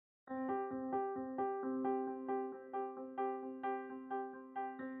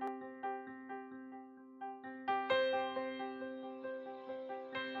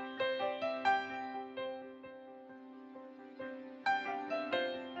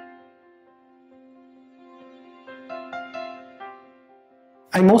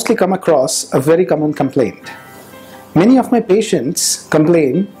I mostly come across a very common complaint. Many of my patients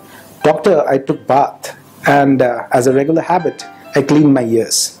complain, "Doctor, I took bath and as a regular habit, I clean my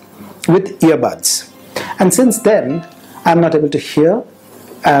ears with earbuds. And since then, I'm not able to hear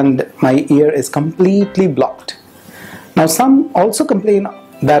and my ear is completely blocked." Now, some also complain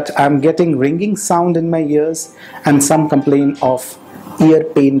that I'm getting ringing sound in my ears, and some complain of ear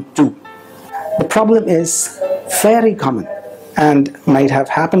pain too. The problem is very common and might have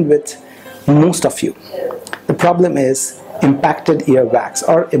happened with most of you. The problem is impacted ear wax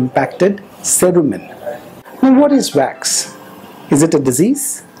or impacted cerumen. Now, what is wax? Is it a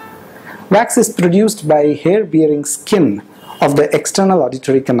disease? Wax is produced by hair-bearing skin of the external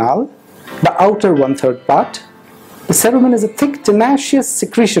auditory canal, the outer one-third part. The cerumen is a thick, tenacious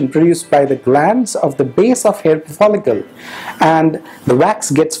secretion produced by the glands of the base of hair follicle, and the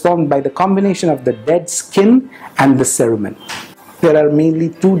wax gets formed by the combination of the dead skin and the cerumen. There are mainly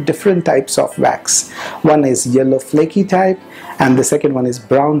two different types of wax. One is yellow flaky type, and the second one is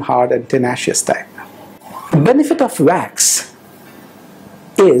brown hard and tenacious type. The benefit of wax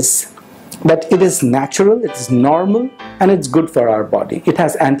is that it is natural, it is normal, and it's good for our body. It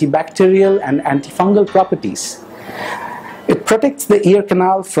has antibacterial and antifungal properties. It protects the ear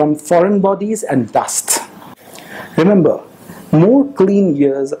canal from foreign bodies and dust. Remember, more clean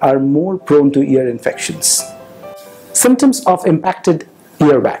ears are more prone to ear infections. Symptoms of impacted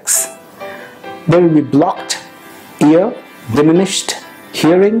earwax: there will be blocked ear, diminished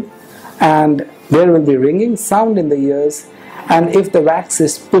hearing, and there will be ringing sound in the ears, and if the wax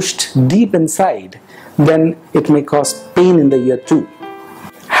is pushed deep inside, then it may cause pain in the ear too.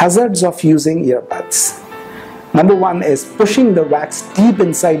 Hazards of using earbuds: number one is pushing the wax deep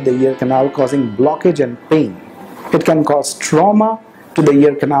inside the ear canal, causing blockage and pain. It can cause trauma to the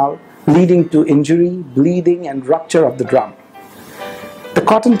ear canal, leading to injury, bleeding, and rupture of the drum. The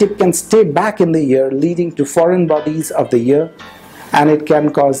cotton tip can stay back in the ear, leading to foreign bodies of the ear, and it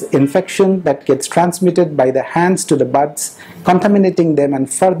can cause infection that gets transmitted by the hands to the buds, contaminating them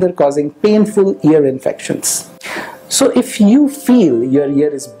and further causing painful ear infections. So if you feel your ear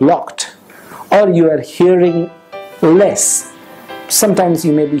is blocked or you are hearing less, sometimes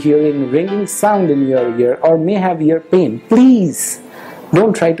you may be hearing ringing sound in your ear or may have ear pain, please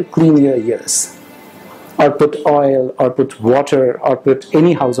don't try to clean your ears or put oil or put water or put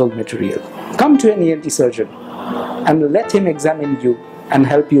any household material. Come to an ENT surgeon and let him examine you and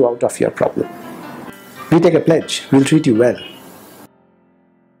help you out of your problem. We take a pledge, we'll treat you well.